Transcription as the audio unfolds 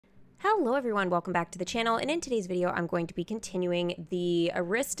Hello everyone, welcome back to the channel, and in today's video I'm going to be continuing the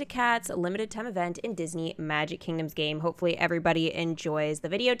Aristocats limited time event in Disney Magic Kingdoms game. Hopefully everybody enjoys the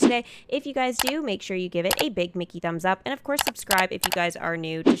video today. If you guys do, make sure you give it a big Mickey thumbs up, and of course subscribe if you guys are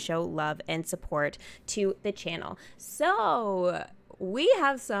new to show love and support to the channel. So we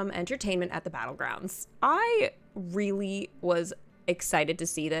have some entertainment at the battlegrounds. I really was excited to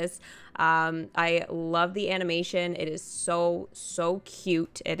see this. I love the animation. It is so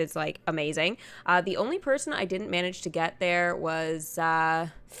cute. It is like amazing. The only person I didn't manage to get there was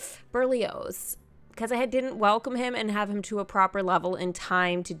Berlioz, because I didn't welcome him and have him to a proper level in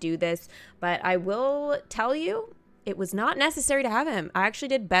time to do this. But I will tell you, it was not necessary to have him. I actually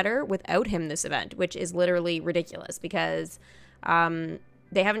did better without him this event, which is literally ridiculous because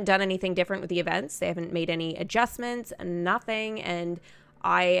they haven't done anything different with the events. They haven't made any adjustments, nothing, and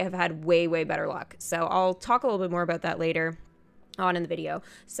I have had way better luck. So I'll talk a little bit more about that later on in the video.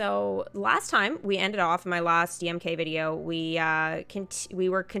 So last time we ended off in my last DMK video, we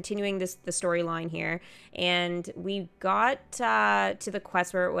were continuing the storyline here, and we got to the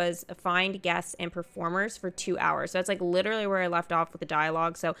quest where it was find guests and performers for 2 hours. So that's like literally where I left off with the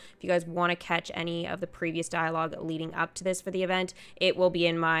dialogue. So if you guys want to catch any of the previous dialogue leading up to this for the event, it will be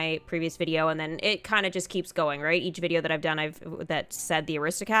in my previous video, and then it kind of just keeps going, right? Each video that I've done that said the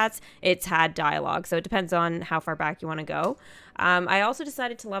Aristocats, it's had dialogue, so it depends on how far back you want to go. I also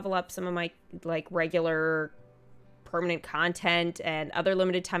decided to level up some of my like regular permanent content and other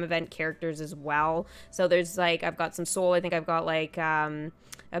limited time event characters as well. So there's like, I've got some soul. I think I've got like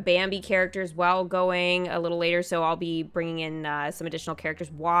a Bambi character as well going a little later. So I'll be bringing in some additional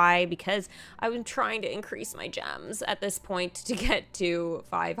characters. Why? Because I've been trying to increase my gems at this point to get to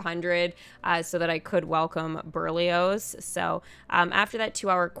 500 so that I could welcome Berlioz. So after that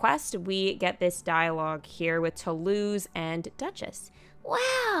 2-hour quest, we get this dialogue here with Toulouse and Duchess.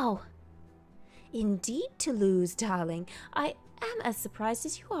 Wow! Indeed, Toulouse, darling. I am as surprised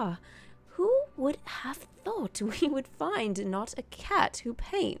as you are. Who would have thought we would find not a cat who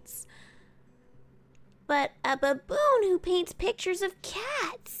paints, but a baboon who paints pictures of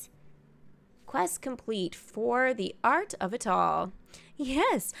cats? Quest complete for the art of it all.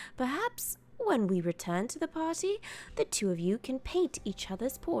 Yes, perhaps when we return to the party, the two of you can paint each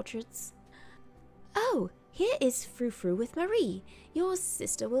other's portraits. Oh, here is Frou-Frou with Marie. Your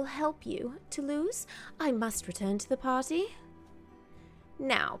sister will help you, Toulouse. I must return to the party.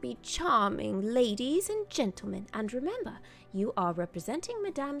 Now be charming, ladies and gentlemen, and remember, you are representing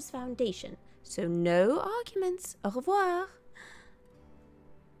Madame's foundation, so no arguments. Au revoir.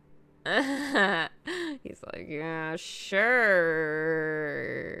 He's like, yeah, sure.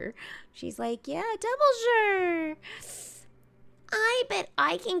 She's like, yeah, double sure. I bet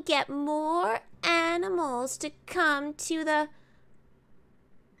I can get more animals to come to the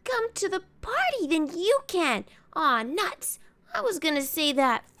party than you can. Aw, nuts. I was gonna say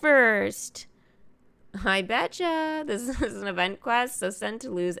that first. I betcha. This is an event quest, so send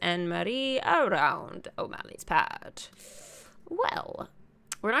Toulouse and Marie around O'Malley's pad. Well,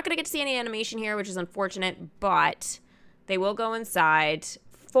 we're not gonna get to see any animation here, which is unfortunate, but they will go inside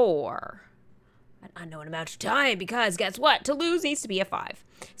for an unknown amount of time, because guess what? Toulouse needs to be a 5.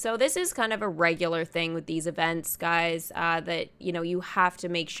 So this is kind of a regular thing with these events, guys, that, you know, you have to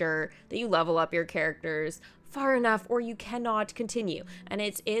make sure that you level up your characters far enough or you cannot continue. And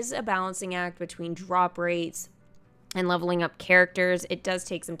it is a balancing act between drop rates and leveling up characters. It does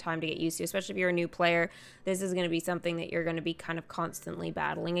take some time to get used to, especially if you're a new player. This is going to be something that you're going to be kind of constantly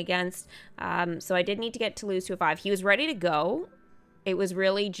battling against. So I did need to get Toulouse to a 5. He was ready to go. It was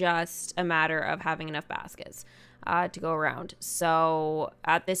really just a matter of having enough baskets to go around. So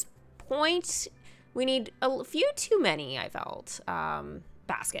at this point, we need a few too many, I felt,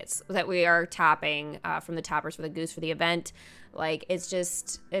 baskets that we are tapping from the tappers for the goose for the event. Like, it's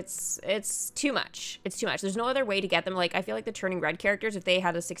just, it's too much. It's too much. There's no other way to get them. Like, I feel like the Turning Red characters, if they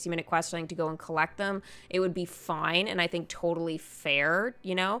had a 60-minute quest to go and collect them, it would be fine and I think totally fair,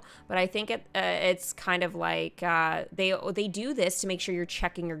 you know? But I think it's kind of like they do this to make sure you're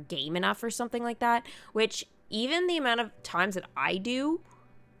checking your game enough or something like that, which even the amount of times that I do,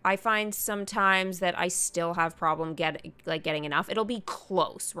 I find sometimes that I still have problem getting enough. It'll be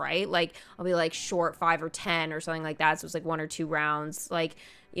close, right? Like, I'll be like short 5 or 10 or something like that. So it's like 1 or 2 rounds, like,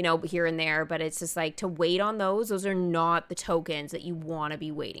 you know, here and there. But it's just like, to wait on those are not the tokens that you want to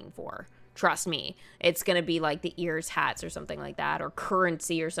be waiting for. Trust me. It's going to be like the ears hats or something like that, or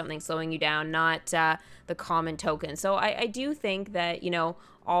currency or something slowing you down, not the common token. So I do think that, you know,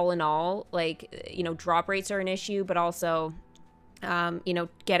 all in all, like, you know, drop rates are an issue, but also you know,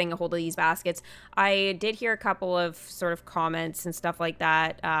 getting a hold of these baskets. I did hear a couple of sort of comments and stuff like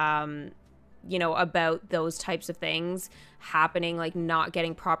that, you know, about those types of things happening, like not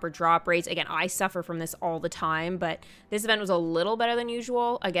getting proper drop rates. Again, I suffer from this all the time, but this event was a little better than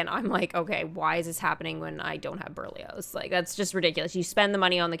usual. Again, I'm like, okay, why is this happening when I don't have Berlioz? Like, that's just ridiculous. You spend the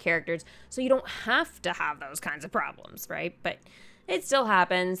money on the characters, so you don't have to have those kinds of problems, right? But it still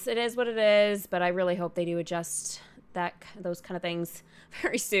happens. It is what it is, but I really hope they do adjust those kind of things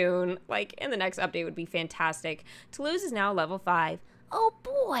very soon. Like, in the next update would be fantastic. Toulouse is now level 5. Oh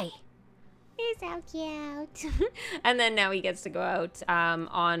boy! He's so cute. And then now he gets to go out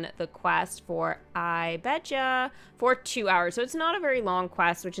on the quest for I Betcha for 2 hours. So it's not a very long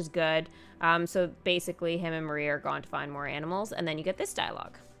quest, which is good. So basically him and Marie are gone to find more animals. And then you get this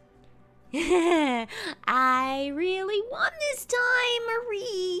dialogue. I really won this time,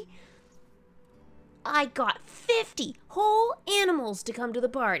 Marie. I got 50 whole animals to come to the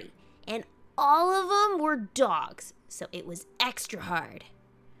party. And all of them were dogs. So it was extra hard.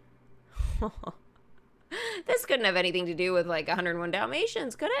 This couldn't have anything to do with like 101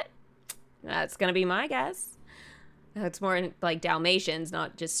 Dalmatians, could it? That's gonna be my guess. It's more like Dalmatians,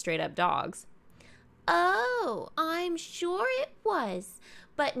 not just straight up dogs. Oh, I'm sure it was,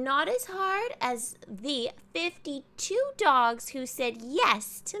 but not as hard as the 52 dogs who said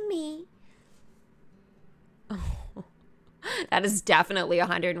yes to me. Oh, that is definitely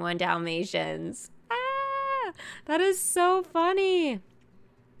 101 Dalmatians. Ah, that is so funny.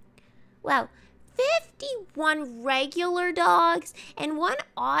 Well, 51 regular dogs and one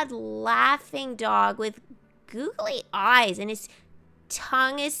odd laughing dog with googly eyes and his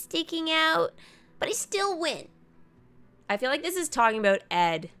tongue is sticking out, but I still win. I feel like this is talking about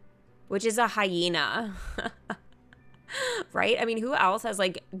Ed, which is a hyena. Right? I mean, who else has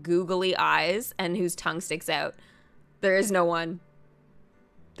like googly eyes and whose tongue sticks out? There is no one.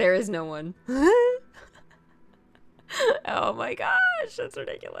 There is no one. Oh my gosh, that's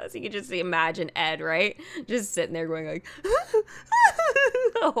ridiculous. You can just imagine Ed, right? Just sitting there going like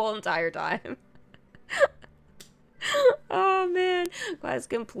the whole entire time. Oh man, quest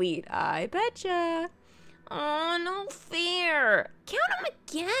complete. I betcha. Oh, no fair. Count them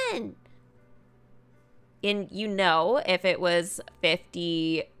again. And you know, if it was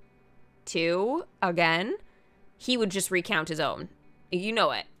 52 again, he would just recount his own. You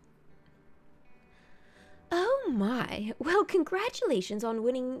know it. Oh my. Well, congratulations on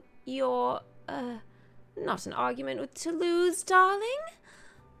winning your, not an argument with Toulouse, darling.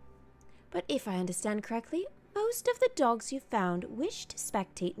 But if I understand correctly, most of the dogs you found wish to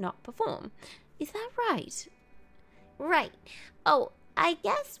spectate, not perform. Is that right? Right. Oh, I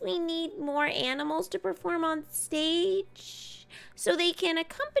guess we need more animals to perform on stage so they can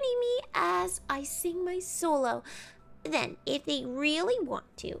accompany me as I sing my solo. Then, if they really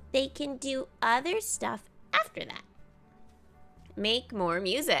want to, they can do other stuff after that. Make more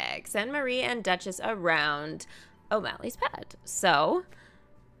music. Send Marie and Duchess around O'Malley's pet. So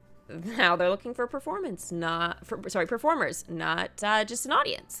now they're looking for performers, not just an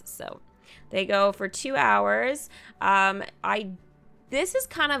audience. So they go for 2 hours. This is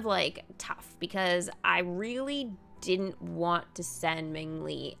kind of like tough because I really didn't want to send Ming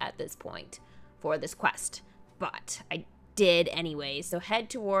Li at this point for this quest, but I did anyway. So head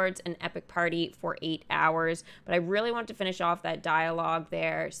towards an epic party for 8 hours, but I really want to finish off that dialogue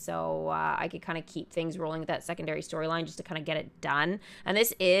there so I could kind of keep things rolling with that secondary storyline just to kind of get it done. And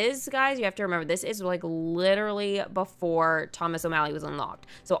this is, guys, you have to remember, this is like literally before Thomas O'Malley was unlocked.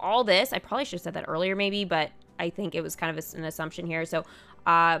 So all this, I probably should have said that earlier maybe, but I think it was kind of an assumption here. So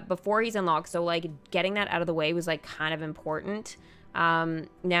before he's unlocked, so like getting that out of the way was like kind of important.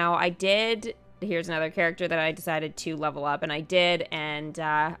 Now I did, here's another character that I decided to level up, and I did, and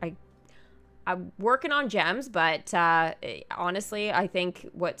I'm working on gems, but honestly, I think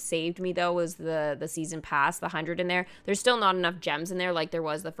what saved me though was the season pass, the 100 in there. There's still not enough gems in there like there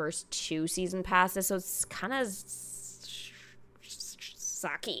was the first 2 season passes, so it's kind of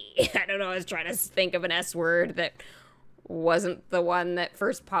sucky. I don't know, I was trying to think of an S word that wasn't the one that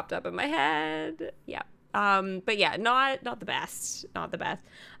first popped up in my head. Yeah. But yeah, not the best,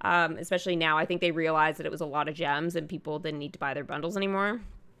 especially now. I think they realized that it was a lot of gems and people didn't need to buy their bundles anymore.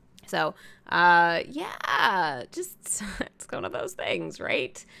 So, yeah, just, it's one of those things,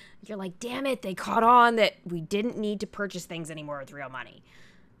 right? You're like, damn it, they caught on that we didn't need to purchase things anymore with real money.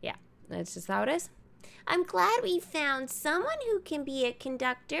 Yeah, that's just how it is. I'm glad we found someone who can be a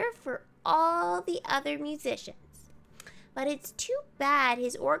conductor for all the other musicians. But it's too bad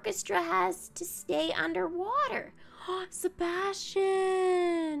his orchestra has to stay underwater. Oh,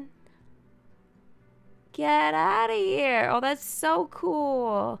 Sebastian! Get out of here. Oh, that's so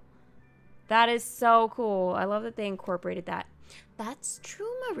cool. That is so cool. I love that they incorporated that. That's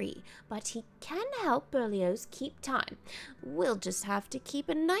true, Marie, but he can help Berlioz keep time. We'll just have to keep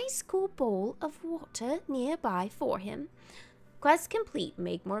a nice cool bowl of water nearby for him. Quest complete.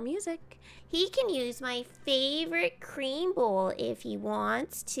 Make more music. He can use my favorite cream bowl if he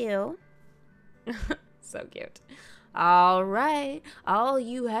wants to. So cute. All right, all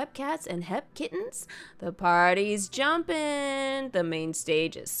you hep cats and hep kittens, the party's jumping. The main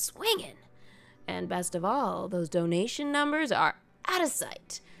stage is swinging. And best of all, those donation numbers are out of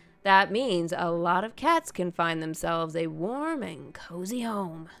sight. That means a lot of cats can find themselves a warm and cozy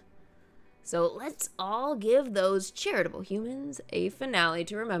home. So let's all give those charitable humans a finale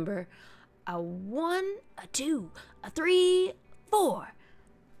to remember. A 1, a 2, a 3, 4.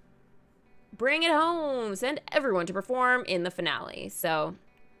 Bring it home. Send everyone to perform in the finale. So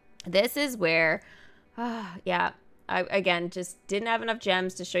this is where, yeah, I, again, just didn't have enough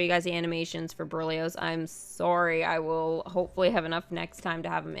gems to show you guys the animations for Berlioz. I'm sorry. I will hopefully have enough next time to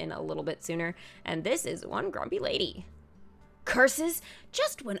have them in a little bit sooner. And this is one grumpy lady. Curses!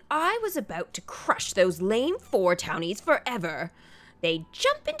 Just when I was about to crush those lame 4 townies forever, they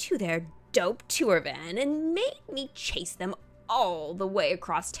jump into their dope tour van and made me chase them all the way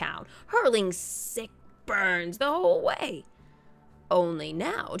across town, hurling sick burns the whole way. Only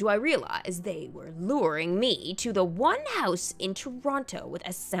now do I realize they were luring me to the one house in Toronto with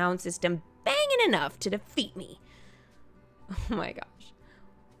a sound system banging enough to defeat me. Oh my gosh.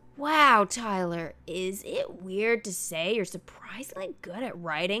 Wow, Tyler, is it weird to say you're surprisingly good at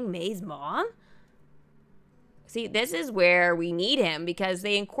writing May's mom? See, this is where we need him because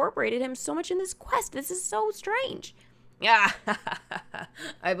they incorporated him so much in this quest. This is so strange. Ah,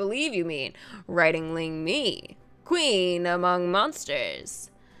 I believe you mean writing Ling me. Queen among monsters.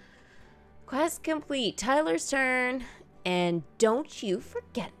 Quest complete. Tyler's turn. And don't you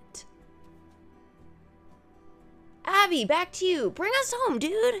forget it. Abby, back to you. Bring us home,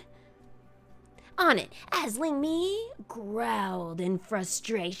 dude. On it, as Ling Me growled in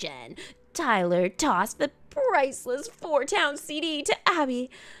frustration, Tyler tossed the priceless 4-town CD to Abby,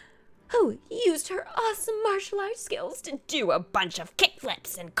 who used her awesome martial arts skills to do a bunch of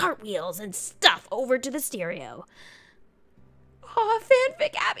kickflips and cartwheels and stuff over to the stereo. Aw,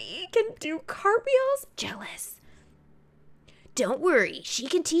 fanfic Abby can do cartwheels? Jealous. Don't worry, she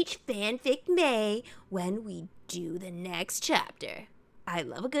can teach fanfic May when we do the next chapter. I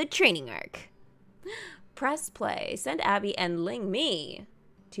love a good training arc. Press play. Send Abby and Ling Me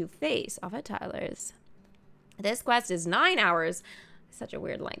to face off at Tyler's. This quest is 9 hours. Such a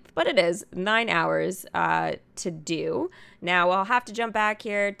weird length, but it is 9 hours to do. Now I'll have to jump back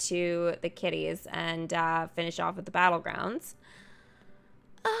here to the kitties and finish off with the battlegrounds.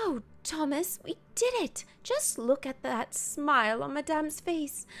 Oh, Thomas, we did it. Just look at that smile on Madame's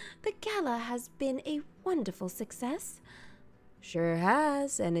face. The gala has been a wonderful success. Sure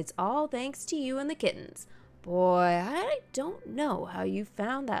has, and it's all thanks to you and the kittens. Boy, I don't know how you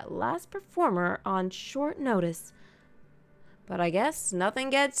found that last performer on short notice. But I guess nothing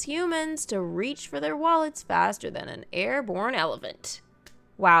gets humans to reach for their wallets faster than an airborne elephant.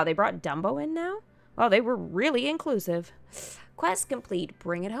 Wow, they brought Dumbo in now? Well, they were really inclusive. Quest complete,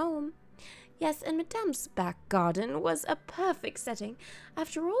 bring it home. Yes, and Madame's back garden was a perfect setting.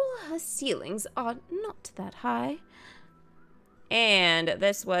 After all, her ceilings are not that high. And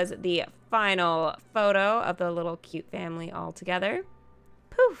this was the final photo of the little cute family all together.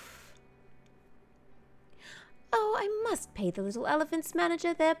 Poof. Oh, I must pay the little elephant's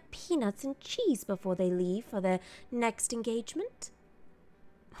manager their peanuts and cheese before they leave for their next engagement.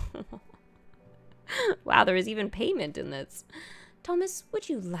 Wow, there is even payment in this. Thomas, would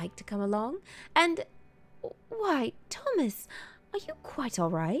you like to come along? And, why, Thomas, are you quite all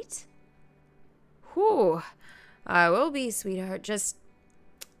right? Whew. I will be, sweetheart.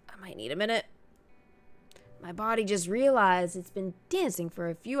 I might need a minute. My body just realized it's been dancing for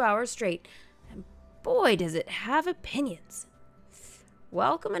a few hours straight. And boy, does it have opinions.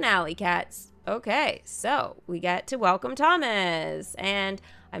 Welcome an alley, cats. Okay, so we get to welcome Thomas. And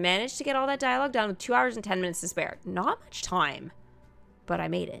I managed to get all that dialogue done with 2 hours and 10 minutes to spare. Not much time, but I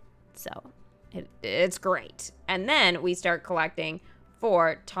made it. So it's great. And then we start collecting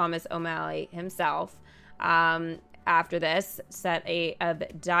for Thomas O'Malley himself. After this set of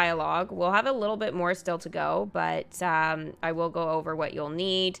dialogue, we'll have a little bit more still to go, but I will go over what you'll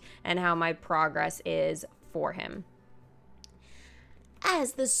need and how my progress is for him.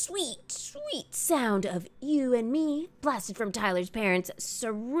 As the sweet, sweet sound of you and me blasted from Tyler's parents'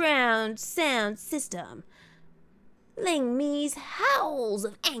 surround sound system. Lingmi's howls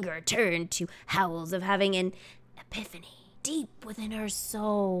of anger turned to howls of having an epiphany deep within her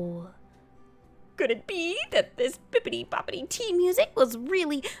soul. Could it be that this bippity-boppity tea music was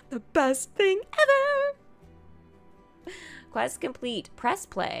really the best thing ever? Quest complete. Press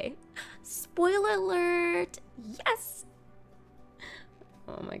play. Spoiler alert. Yes.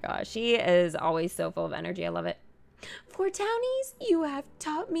 Oh my gosh. She is always so full of energy. I love it. For townies, you have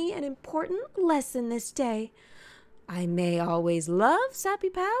taught me an important lesson this day. I may always love sappy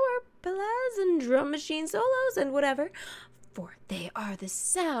power, ballads, and drum machine solos and whatever, for they are the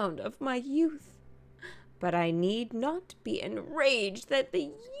sound of my youth. But I need not be enraged that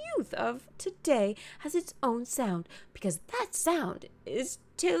the youth of today has its own sound, because that sound is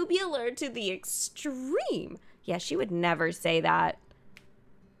tubular to the extreme. Yeah, she would never say that.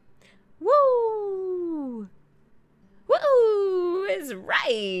 Woo! Woo is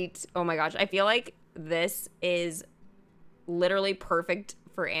right. Oh my gosh, I feel like this is literally perfect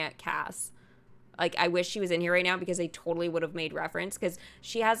for Aunt Cass. Like, I wish she was in here right now because they totally would have made reference, because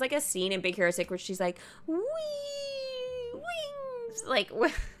she has like a scene in Big Hero 6 where she's like, wee, wings. Like,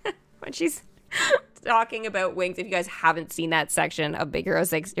 when she's talking about wings. If you guys haven't seen that section of Big Hero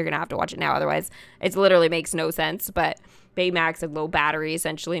 6, you're going to have to watch it now. Otherwise, it literally makes no sense. But Baymax had low battery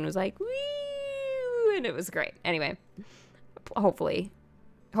essentially and was like, wee, and it was great. Anyway, hopefully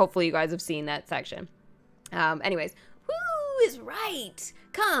you guys have seen that section. Anyways, who is right?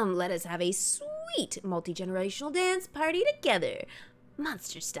 Come, let us have a sweet multi-generational dance party together,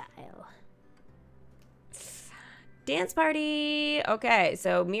 monster style. Dance party. Okay,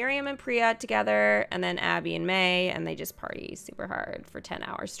 so Miriam and Priya together, and then Abby and May, and they just party super hard for 10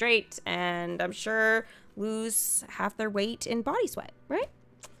 hours straight, and I'm sure lose half their weight in body sweat, right?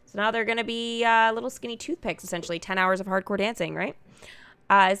 So now they're gonna be little skinny toothpicks, essentially. 10 hours of hardcore dancing, right?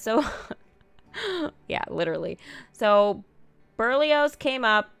 So yeah, literally. So Berlioz came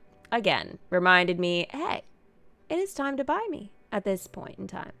up again, reminded me, hey, it is time to buy me at this point in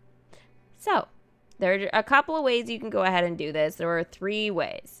time. So there are a couple of ways you can go ahead and do this. There are 3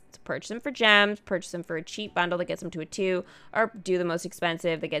 ways. To purchase them for gems, purchase them for a cheap bundle that gets them to a 2, or do the most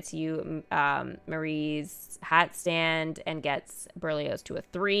expensive that gets you Marie's hat stand and gets Berlioz to a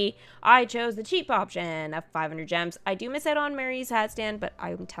 3. I chose the cheap option of 500 gems. I do miss out on Marie's hat stand, but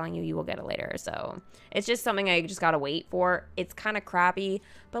I'm telling you, you will get it later. So it's just something I just gotta wait for. It's kind of crappy,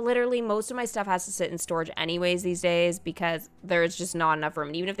 but literally most of my stuff has to sit in storage anyways these days because there's just not enough room.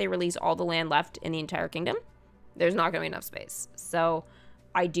 And even if they release all the land left in the entire kingdom, there's not gonna be enough space. So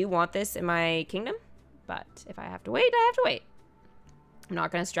I do want this in my kingdom, but if I have to wait, I have to wait. I'm not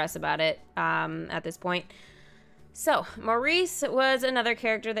going to stress about it at this point. So Maurice was another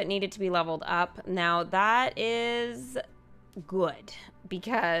character that needed to be leveled up. Now that is good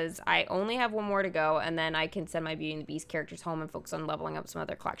because I only have 1 more to go, and then I can send my Beauty and the Beast characters home and focus on leveling up some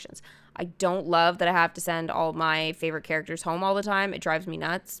other collections. I don't love that I have to send all my favorite characters home all the time. It drives me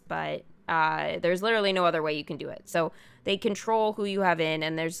nuts, but there's literally no other way you can do it. So they control who you have in,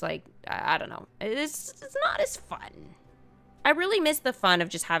 and there's like, I don't know. It's not as fun. I really miss the fun of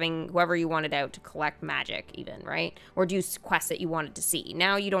just having whoever you wanted out to collect magic even, right? Or do quests that you wanted to see.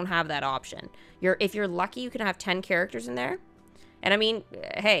 Now you don't have that option. If you're lucky, you can have 10 characters in there. And I mean,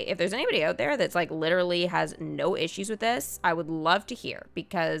 hey, if there's anybody out there that's like literally has no issues with this, I would love to hear,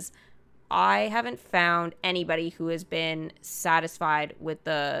 because I haven't found anybody who has been satisfied with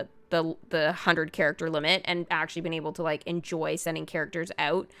the 100 character limit and actually been able to like enjoy sending characters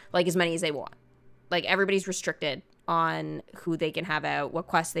out like as many as they want. Like everybody's restricted on who they can have out, what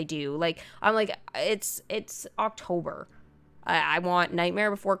quests they do. Like I'm like, it's October. I want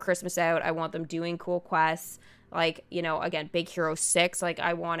Nightmare Before Christmas out. I want them doing cool quests. Like, you know, again, Big Hero 6, like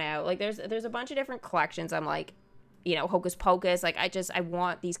I want out. Like there's a bunch of different collections. I'm like, you know, Hocus Pocus. Like I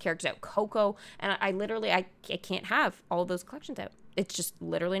want these characters out. Coco. And I literally can't have all of those collections out. It's just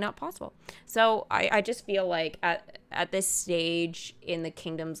literally not possible. So I just feel like at this stage in the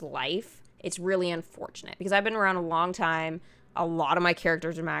kingdom's life, it's really unfortunate because I've been around a long time. A lot of my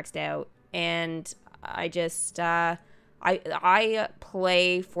characters are maxed out, and I just I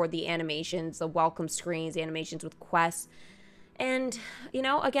play for the animations, the welcome screens, the animations with quests, and you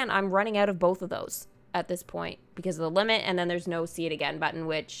know, again, I'm running out of both of those at this point because of the limit. And then there's no see it again button,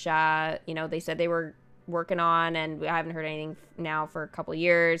 which you know, they said they were working on, and I haven't heard anything now for a couple of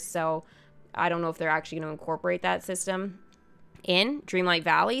years, so I don't know if they're actually going to incorporate that system in. Dreamlight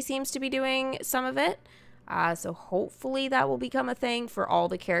Valley seems to be doing some of it, so hopefully that will become a thing for all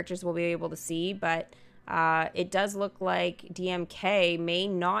the characters we'll be able to see, but it does look like DMK may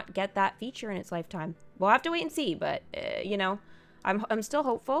not get that feature in its lifetime. We'll have to wait and see, but you know, I'm still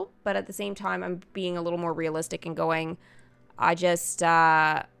hopeful, but at the same time, I'm being a little more realistic and going, I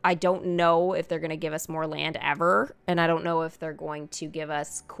don't know if they're going to give us more land ever. And I don't know if they're going to give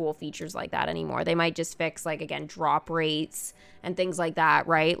us cool features like that anymore. They might just fix, like, again, drop rates and things like that,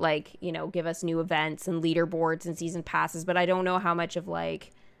 right? Like, you know, give us new events and leaderboards and season passes. But I don't know how much of,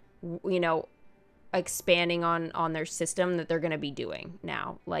 like, you know, expanding on their system that they're going to be doing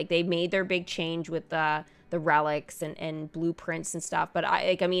now. Like, they made their big change with the relics and blueprints and stuff. But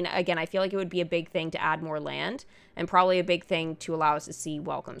I mean, again, I feel like it would be a big thing to add more land and probably a big thing to allow us to see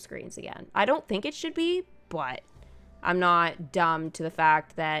welcome screens again. I don't think it should be, but I'm not dumb to the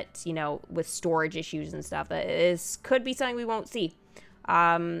fact that, you know, with storage issues and stuff, that is could be something we won't see.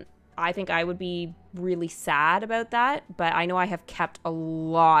 I think I would be really sad about that, but I know I have kept a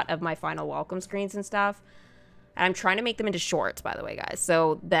lot of my final welcome screens and stuff. And I'm trying to make them into shorts, by the way, guys,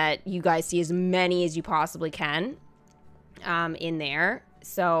 so that you guys see as many as you possibly can in there.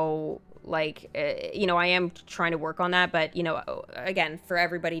 So, like, you know, I am trying to work on that, but, you know, again, for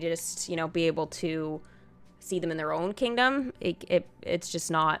everybody to just, you know, be able to see them in their own kingdom, it's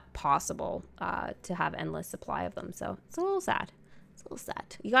just not possible to have endless supply of them. So it's a little sad. It's a little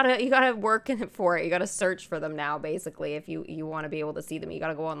sad. You gotta work for it. You gotta search for them now, basically, if you want to be able to see them. You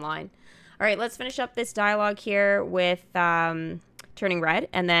gotta go online. All right, let's finish up this dialogue here with turning red,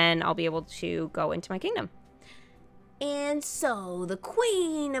 and then I'll be able to go into my kingdom. And so the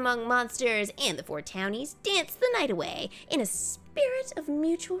queen among monsters and the 4 townies danced the night away in a spirit of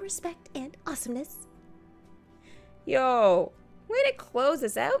mutual respect and awesomeness. Yo, way to close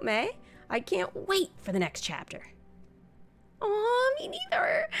us out, May. I can't wait for the next chapter. Aw, me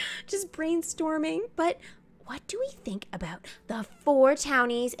neither. Just brainstorming. But what do we think about the 4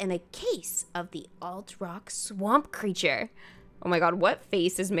 townies and the case of the alt-rock swamp creature? Oh my god, what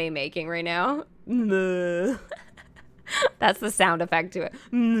face is May making right now? That's the sound effect to it.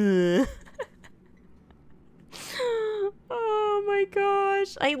 Oh my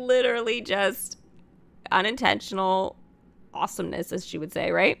gosh. I literally just... unintentional awesomeness, as she would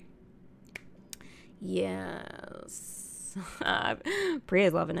say, right? Yes.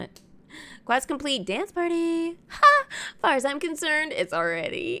 Priya's loving it. Quest complete. Dance party. Ha! Far as I'm concerned, it's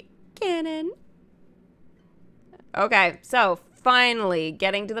already canon. Okay, so finally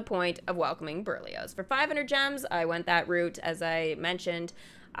getting to the point of welcoming Berlioz. For 500 gems, I went that route, as I mentioned.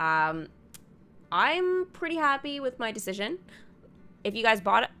 I'm pretty happy with my decision. If you guys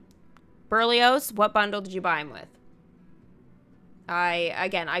bought it, Berlioz, what bundle did you buy him with?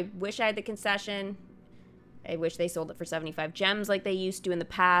 I wish I had the concession. I wish they sold it for 75 gems like they used to in the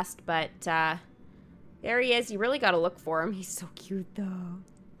past, but there he is. You really got to look for him. He's so cute, though.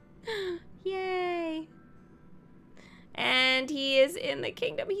 Yay. And he is in the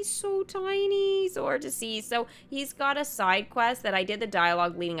kingdom. He's so tiny, so hard to see. So he's got a side quest that I did the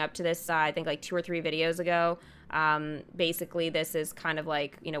dialogue leading up to this, I think like 2 or 3 videos ago. Basically, this is kind of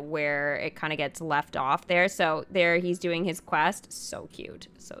like, you know, where it kind of gets left off there. So there he's doing his quest. So cute.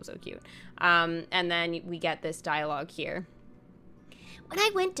 So cute. And then we get this dialogue here. When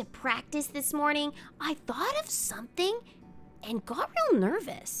I went to practice this morning, I thought of something and got real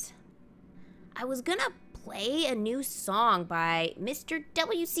nervous. I was gonna play a new song by Mr.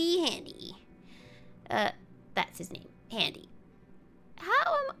 W.C. Handy. That's his name, Handy.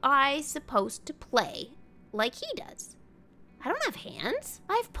 How am I supposed to play like he does? I don't have hands.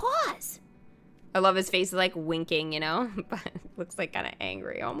 I have paws. I love his face is like winking, you know, but looks like kind of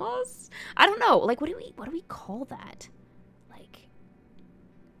angry almost. I don't know. Like, what do we call that?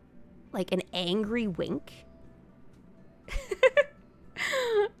 Like an angry wink?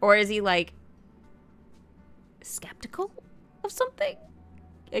 Or is he like skeptical of something?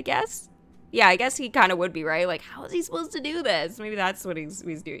 I guess. Yeah, I guess he kind of would be, right? Like, how is he supposed to do this? Maybe that's what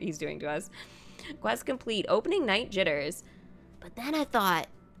he's doing to us. Quest complete. Opening night jitters. But then I thought,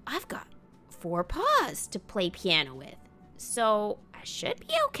 I've got 4 paws to play piano with, so I should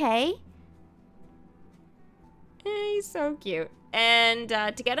be okay. He's so cute. And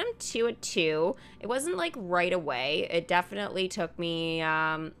to get him 2 at 2, it wasn't like right away. It definitely took me,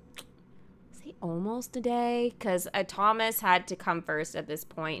 say almost a day, because Thomas had to come first at this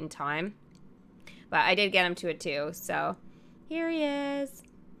point in time. But I did get him 2 at 2, so here he is.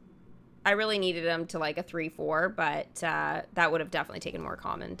 I really needed him to like a 3-4, but that would have definitely taken more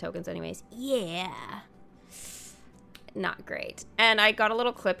common tokens anyways. Yeah. Not great. And I got a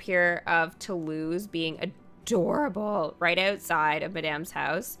little clip here of Toulouse being adorable right outside of Madame's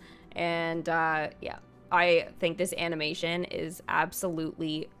house. And yeah, I think this animation is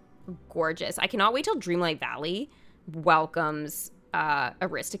absolutely gorgeous. I cannot wait till Dreamlight Valley welcomes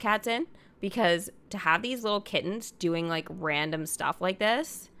Aristocats in. because to have these little kittens doing like random stuff like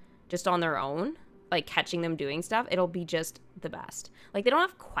this just on their own, like catching them doing stuff, it'll be just the best. Like, they don't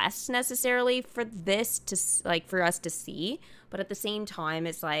have quests necessarily for this to like for us to see, but at the same time,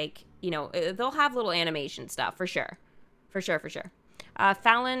 it's like, you know, they'll have little animation stuff for sure.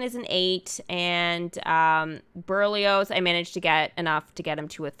 Fallon is an 8, and Berlioz, I managed to get enough to get him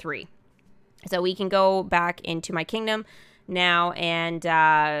to a 3. So we can go back into my kingdom now and,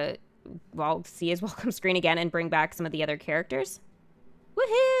 well, see his welcome screen again and bring back some of the other characters.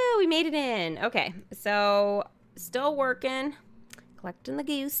 Woohoo! We made it in. Okay, so still working, collecting the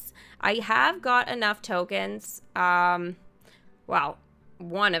goose. I have got enough tokens. Well,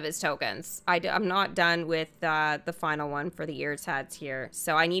 one of his tokens. I'm not done with the final one for the ears hats here,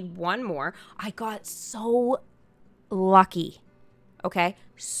 so I need one more. I got so lucky. Okay,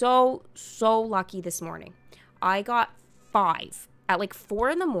 so lucky this morning. I got 5 at like 4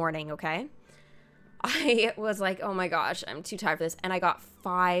 in the morning. Okay, I was like, oh my gosh, I'm too tired for this, and I got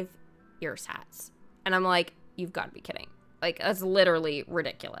 5 ears hats, and I'm like, you've got to be kidding. Like, that's literally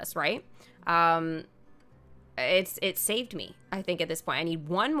ridiculous, right? It saved me, I think, at this point. I need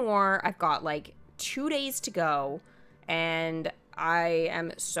one more. I've got like 2 days to go, and I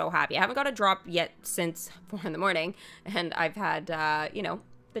am so happy. I haven't got a drop yet since 4 in the morning, and I've had, you know,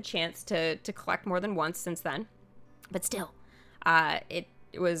 the chance to collect more than once since then. But still, it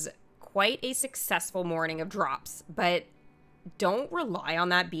was quite a successful morning of drops, but don't rely on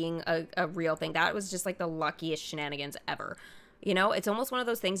that being a real thing. That was just like the luckiest shenanigans ever. You know, it's almost one of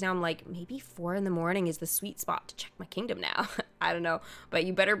those things now I'm like, maybe 4 in the morning is the sweet spot to check my kingdom now. I don't know. But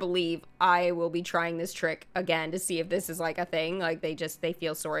you better believe I will be trying this trick again to see if this is like a thing. Like, they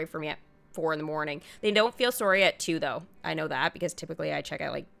feel sorry for me at 4 in the morning. They don't feel sorry at 2 though. I know that because typically I check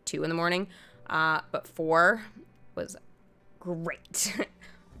at like 2 in the morning. But 4 was great.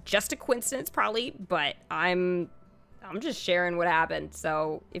 Just a coincidence probably, but I'm just sharing what happened.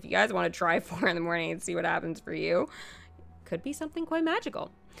 So if you guys want to try 4 in the morning and see what happens for you, could be something quite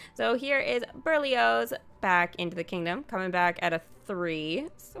magical. So here is Berlioz back into the kingdom, coming back at a 3.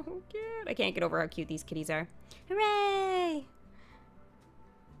 So cute. I can't get over how cute these kitties are. Hooray!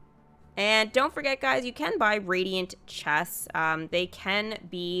 And don't forget, guys, you can buy radiant chests. They can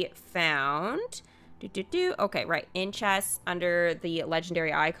be found. Okay, right. In chests under the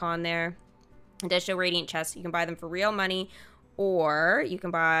legendary icon there. It does show radiant chests. You can buy them for real money, or you can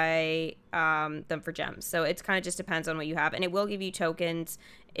buy them for gems. So it kind of just depends on what you have, and it will give you tokens.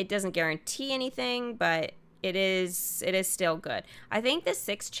 It doesn't guarantee anything, but it is still good. I think the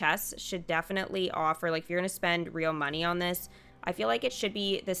 6 chests should definitely offer, like, if you're going to spend real money on this, I feel like it should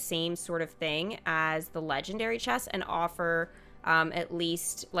be the same sort of thing as the legendary chests and offer at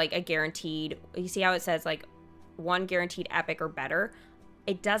least like a guaranteed, you see how it says like 1 guaranteed epic or better?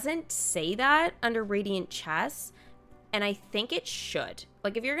 It doesn't say that under radiant chests, and I think it should.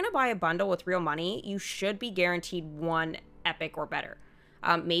 Like, if you're going to buy a bundle with real money, you should be guaranteed 1 epic or better.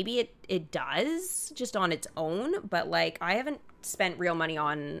 Maybe it does just on its own, but like, I haven't spent real money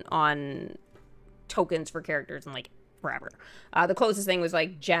on tokens for characters in like forever. The closest thing was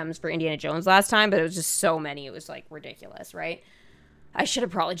like gems for Indiana Jones last time, but it was just so many. It was like ridiculous, right? I should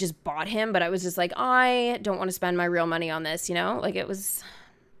have probably just bought him, but I was just like, I don't want to spend my real money on this, you know? Like, it was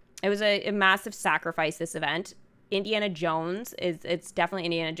a massive sacrifice, this event. Indiana Jones it's definitely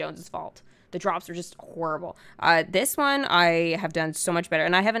Indiana Jones's fault. The drops were just horrible. This one I have done so much better,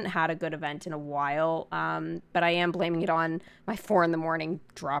 and I haven't had a good event in a while, but I am blaming it on my 4 in the morning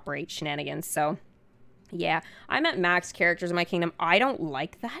drop rate shenanigans. So yeah, I'm at max characters in my kingdom. I don't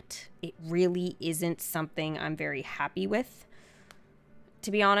like that. It really isn't something I'm very happy with,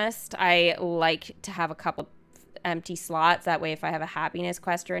 to be honest. I like to have a couple empty slots. That way, if I have a happiness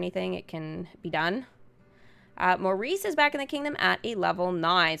quest or anything, it can be done. Maurice is back in the kingdom at a level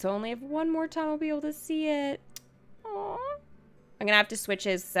 9. So only if one more time I'll be able to see it. Aww. I'm going to have to switch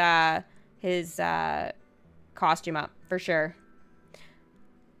his costume up for sure.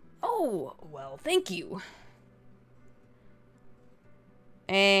 Oh, well, thank you.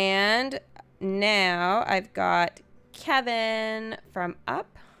 And now I've got Kevin from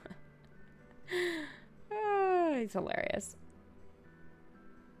Up. Oh, he's hilarious.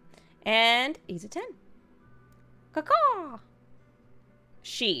 And he's a 10. Caw-caw.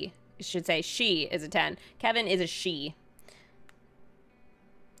 She should say she is a 10. Kevin is a she.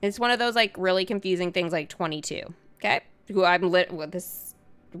 It's one of those like really confusing things like 22. Okay? Who I'm lit with this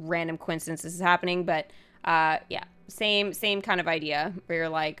random coincidence this is happening, but yeah, same kind of idea where you're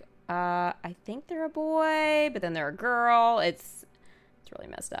like, I think they're a boy, but then they're a girl. It's really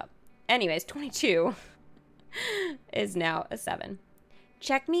messed up. Anyways, 22 is now a 7.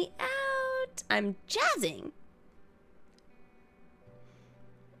 Check me out. What? I'm jazzing.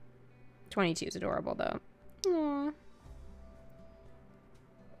 22 is adorable, though. Aww.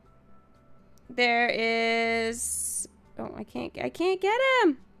 There is... Oh, I can't get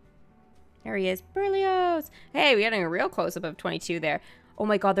him. There he is. Berlioz. Hey, we're getting a real close-up of 22 there. Oh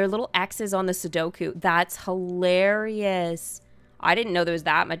my god, there are little X's on the Sudoku. That's hilarious. I didn't know there was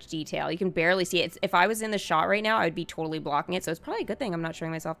that much detail. You can barely see it. If I was in the shot right now, I would be totally blocking it. So it's probably a good thing I'm not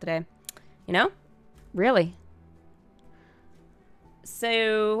showing myself today. You know? Really.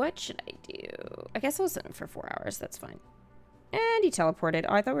 So, what should I do? I guess I'll sit him for 4 hours. That's fine. And he teleported.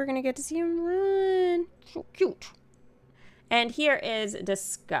 Oh, I thought we were going to get to see him run. So cute. And here is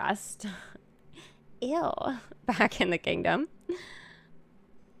Disgust. Ew. Back in the kingdom.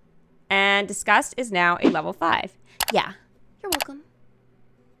 And Disgust is now a level 5. Yeah. You're welcome.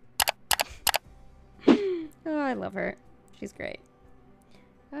 Oh, I love her. She's great.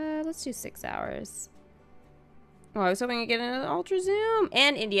 Let's do 6 hours. Oh, I was hoping to get an Ultra Zoom.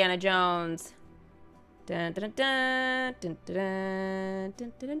 And Indiana Jones. Dun, dun, dun, dun, dun,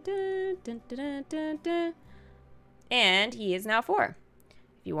 dun, dun, dun, dun, dun, dun, dun. And he is now 4.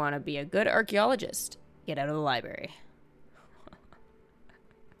 If you want to be a good archaeologist, get out of the library.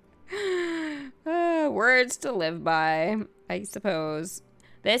 Words to live by, I suppose.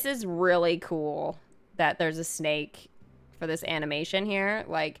 This is really cool that there's a snake for this animation here.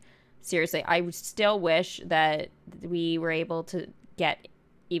 Like, seriously, I still wish that we were able to get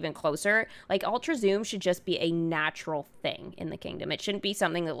even closer. Like, Ultra Zoom should just be a natural thing in the kingdom. It shouldn't be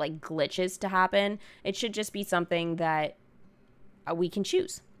something that, like, glitches to happen. It should just be something that we can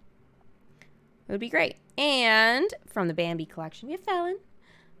choose. It would be great. And from the Bambi collection, we have Fallon.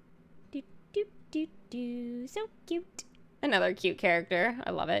 So cute. Another cute character.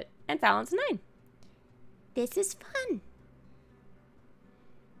 I love it. And Fallon's 9. This is fun.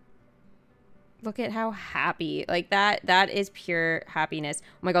 Look at how happy. Like, that is pure happiness.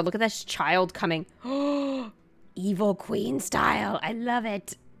 Oh my god, look at this child coming. Evil queen style. I love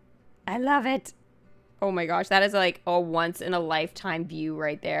it. I love it. Oh my gosh, that is like a once in a lifetime view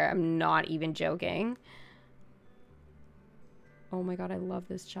right there. I'm not even joking. Oh my god, I love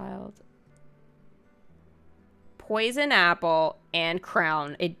this child. Poison apple and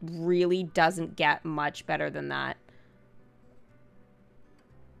crown. It really doesn't get much better than that.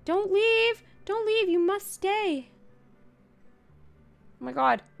 Don't leave. Don't leave. You must stay. Oh my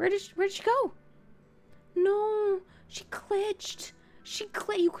god. Where did she go? No. She glitched. She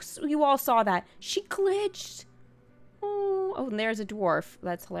glitched. You all saw that. She glitched. Oh, and there's a dwarf.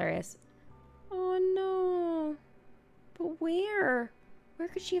 That's hilarious. Oh no. But where? Where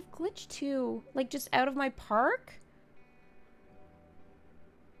could she have glitched to? Like, just out of my park?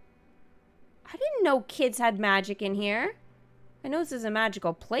 I didn't know kids had magic in here. I know this is a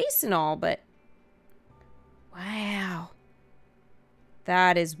magical place and all, but... Wow.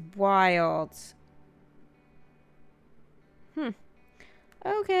 That is wild.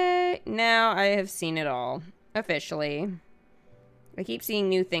 Okay, now I have seen it all. Officially. I keep seeing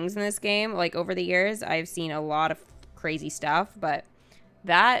new things in this game. Like, over the years, I've seen a lot of crazy stuff, but...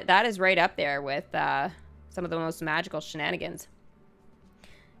 That is right up there with some of the most magical shenanigans.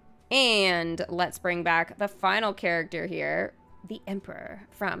 And let's bring back the final character here, the Emperor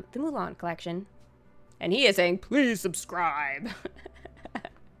from the Mulan collection. And he is saying, please subscribe.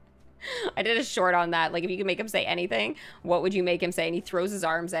 I did a short on that. Like, if you could make him say anything, what would you make him say? And he throws his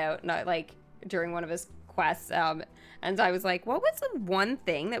arms out, not like during one of his quests. And so I was like, what was the one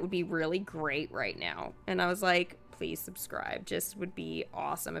thing that would be really great right now? And I was like, please subscribe. Just would be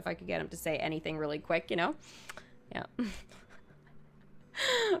awesome if I could get him to say anything really quick, you know? Yeah.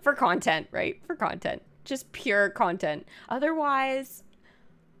 For content, right? For content. Just pure content. Otherwise,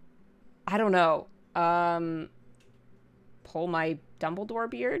 I don't know. Pull my Dumbledore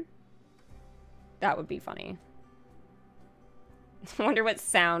beard? That would be funny. I wonder what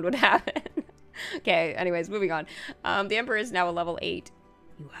sound would happen. Okay, anyways, moving on. The Emperor is now a level 8.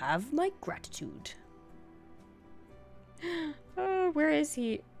 You have my gratitude. Where is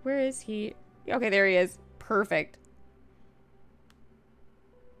he? Where is he? Okay, there he is. Perfect.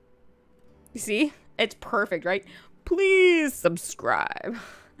 You see? It's perfect, right? Please subscribe.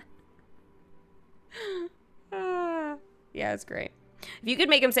 Yeah, it's great. If you could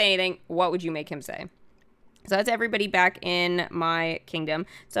make him say anything, what would you make him say? So that's everybody back in my kingdom.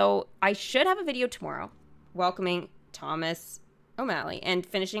 So I should have a video tomorrow welcoming Thomas O'Malley and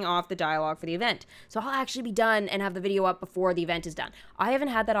finishing off the dialogue for the event. So I'll actually be done and have the video up before the event is done. I haven't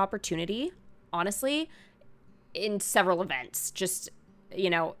had that opportunity, honestly, in several events. Just you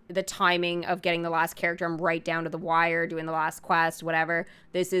know, the timing of getting the last character. I'm right down to the wire, doing the last quest, whatever.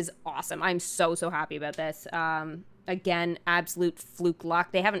 This is awesome. I'm so happy about this. Again, absolute fluke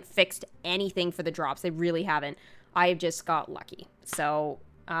luck. They haven't fixed anything for the drops. They really haven't. I've just got lucky. So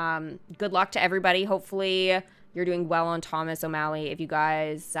good luck to everybody. Hopefully you're doing well on Thomas O'Malley. If you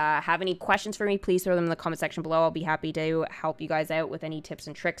guys have any questions for me, please throw them in the comment section below. I'll be happy to help you guys out with any tips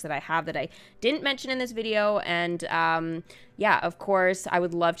and tricks that I have that I didn't mention in this video. And yeah, of course, I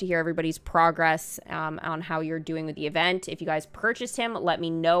would love to hear everybody's progress on how you're doing with the event. If you guys purchased him, let me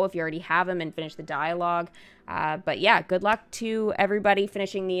know if you already have him and finished the dialogue. But yeah, good luck to everybody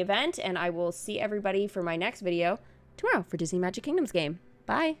finishing the event, and I will see everybody for my next video tomorrow for Disney Magic Kingdoms game.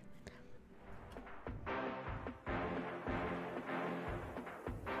 Bye!